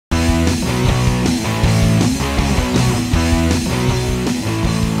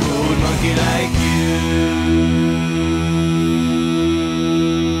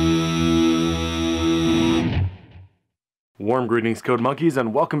Greetings, Code Monkeys,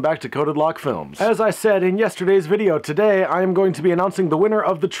 and welcome back to CodedLockFilms. As I said in yesterday's video, today I am going to be announcing the winner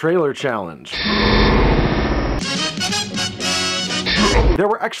of the trailer challenge. There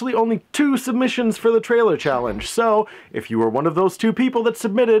were actually only 2 submissions for the trailer challenge, so if you were one of those 2 people that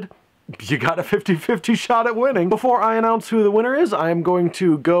submitted, you got a 50-50 shot at winning. Before I announce who the winner is, I am going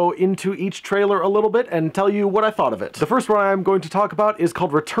to go into each trailer a little bit and tell you what I thought of it. The first one I'm going to talk about is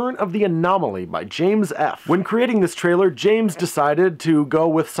called Return of the Anomaly by James F. When creating this trailer, James decided to go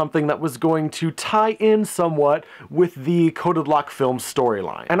with something that was going to tie in somewhat with the CodedLockFilms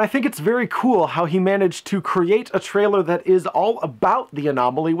storyline. And I think it's very cool how he managed to create a trailer that is all about the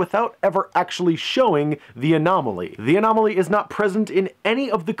anomaly without ever actually showing the anomaly. The anomaly is not present in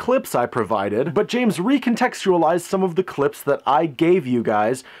any of the clips I provided, but James recontextualized some of the clips that I gave you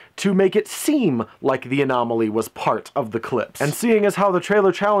guys to make it seem like the anomaly was part of the clips. And seeing as how the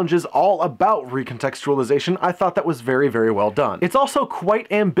trailer challenge is all about recontextualization, I thought that was very, very well done. It's also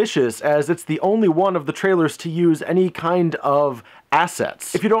quite ambitious, as it's the only one of the trailers to use any kind of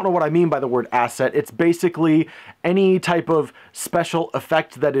assets. If you don't know what I mean by the word asset, it's basically any type of special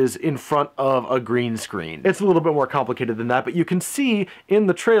effect that is in front of a green screen. It's a little bit more complicated than that, but you can see in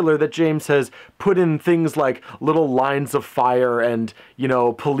the trailer that James has put in things like little lines of fire and, you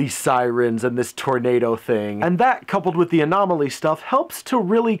know, police sirens and this tornado thing. And that, coupled with the anomaly stuff, helps to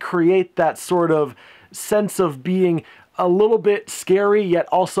really create that sort of sense of being a little bit scary yet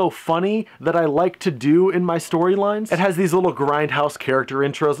also funny that I like to do in my storylines. It has these little grindhouse character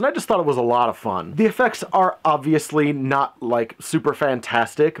intros, and I just thought it was a lot of fun. The effects are obviously not like super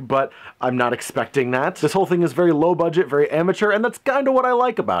fantastic, but I'm not expecting that. This whole thing is very low budget, very amateur, and that's kind of what I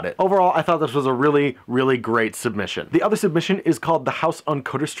like about it. Overall, I thought this was a really, really great submission. The other submission is called The House on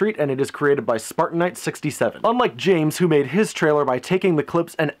Coder Street, and it is created by SpartanKnight67. Unlike James, who made his trailer by taking the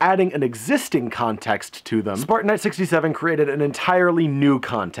clips and adding an existing context to them, SpartanKnight67 created an entirely new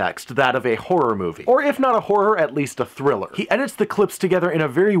context, that of a horror movie. Or if not a horror, at least a thriller. He edits the clips together in a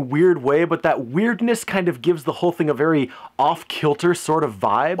very weird way, but that weirdness kind of gives the whole thing a very off-kilter sort of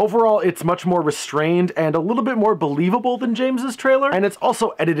vibe. Overall, it's much more restrained and a little bit more believable than James's trailer, and it's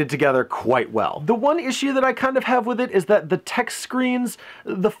also edited together quite well. The one issue that I kind of have with it is that the text screens,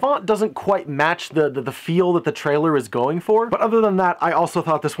 the font doesn't quite match the feel that the trailer is going for, but other than that, I also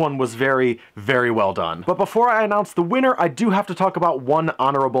thought this one was very, very well done. But before I announce the winner, I do have to talk about one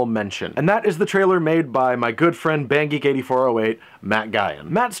honorable mention, and that is the trailer made by my good friend BangGeek8408, Matt Guyan.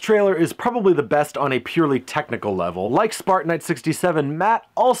 Matt's trailer is probably the best on a purely technical level. Like SpartanKnight67, Matt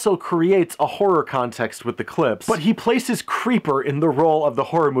also creates a horror context with the clips, but he places Creeper in the role of the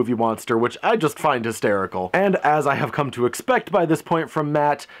horror movie monster, which I just find hysterical. And as I have come to expect by this point from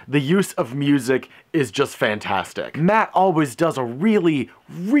Matt, the use of music is just fantastic. Matt always does a really,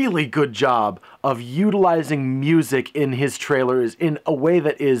 really good job of utilizing music in his trailers in a way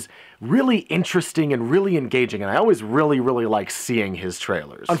that is really interesting and really engaging, and I always really, really like seeing his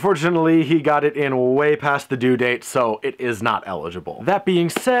trailers. Unfortunately, he got it in way past the due date, so it is not eligible. That being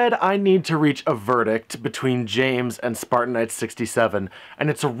said, I need to reach a verdict between James and SpartanKnight67, and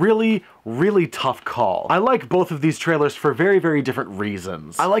it's a really, really tough call. I like both of these trailers for very, very different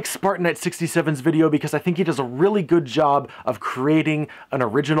reasons. I like SpartanKnight67's video because I think he does a really good job of creating an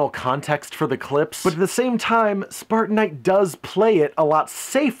original context for the clips, but at the same time, SpartanKnight does play it a lot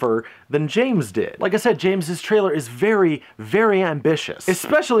safer than James did. Like I said, James's trailer is very, very ambitious,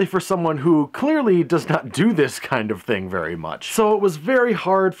 especially for someone who clearly does not do this kind of thing very much. So it was very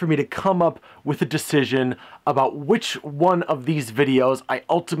hard for me to come up with a decision about which one of these videos I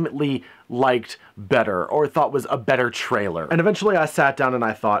ultimately liked better or thought was a better trailer. And eventually I sat down and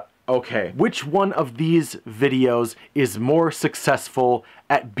I thought, okay, which one of these videos is more successful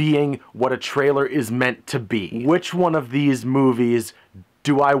at being what a trailer is meant to be? Which one of these movies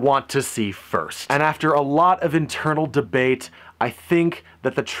do I want to see first? And after a lot of internal debate, I think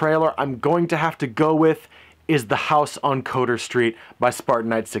that the trailer I'm going to have to go with is The House on Coder Street by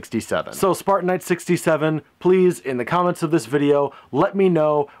SpartanKnight67. So SpartanKnight67, please, in the comments of this video, let me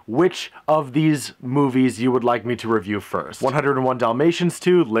know which of these movies you would like me to review first. 101 Dalmatians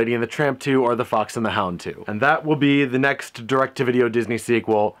 2, Lady and the Tramp 2, or The Fox and the Hound 2. And that will be the next direct-to-video Disney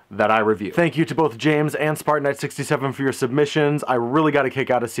sequel that I review. Thank you to both James and SpartanKnight67 for your submissions. I really got a kick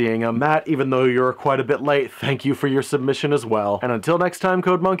out of seeing them. Matt, even though you're quite a bit late, thank you for your submission as well. And until next time,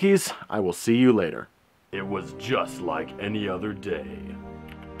 Code Monkeys, I will see you later. It was just like any other day.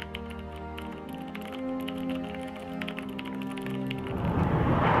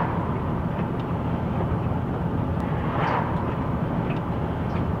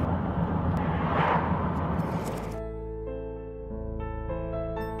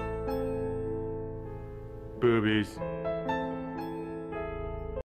 Boobies.